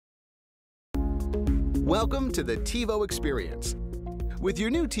Welcome to the TiVo experience. With your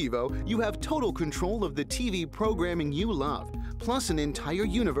new TiVo, you have total control of the TV programming you love, plus an entire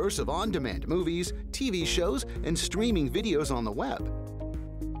universe of on-demand movies, TV shows, and streaming videos on the web.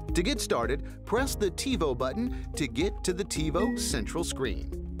 To get started, press the TiVo button to get to the TiVo central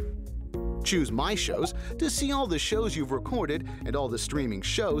screen. Choose My Shows to see all the shows you've recorded and all the streaming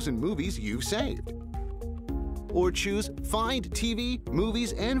shows and movies you've saved. Or choose Find TV,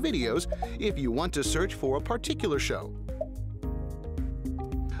 Movies, and Videos if you want to search for a particular show.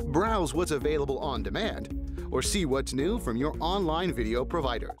 Browse what's available on demand, or see what's new from your online video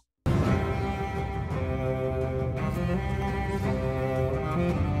providers.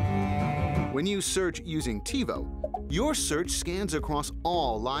 When you search using TiVo, your search scans across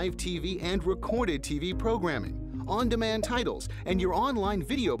all live TV and recorded TV programming, on-demand titles, and your online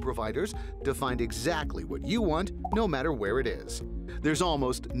video providers to find exactly what you want, no matter where it is. There's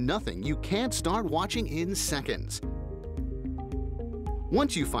almost nothing you can't start watching in seconds.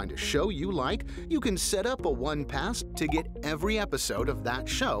 Once you find a show you like, you can set up a one-pass to get every episode of that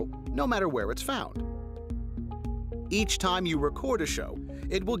show, no matter where it's found. Each time you record a show,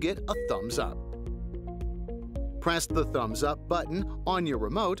 it will get a thumbs up. Press the thumbs up button on your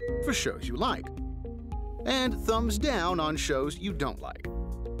remote for shows you like, and thumbs down on shows you don't like.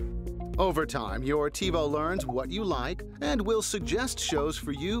 Over time, your TiVo learns what you like and will suggest shows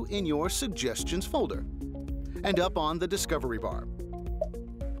for you in your Suggestions folder and up on the Discovery bar.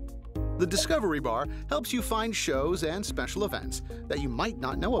 The Discovery bar helps you find shows and special events that you might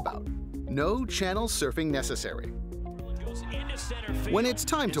not know about. No channel surfing necessary. When it's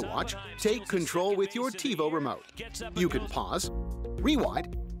time to watch, take control with your TiVo remote. You can pause,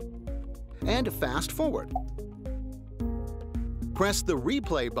 rewind, and fast forward. Press the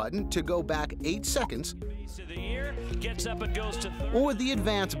replay button to go back 8 seconds, or the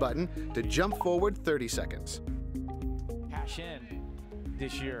advance button to jump forward 30 seconds. Cash in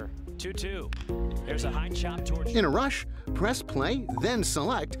this year, 2-2. There's a high chop towards. In a rush, press play, then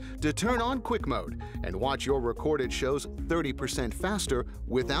select to turn on quick mode and watch your recorded shows 30% faster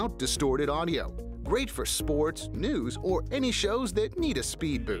without distorted audio. Great for sports, news, or any shows that need a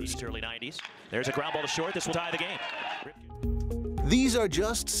speed boost. Early 90s. There's a ground ball to short. This will tie the game. These are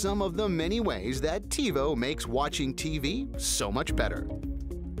just some of the many ways that TiVo makes watching TV so much better.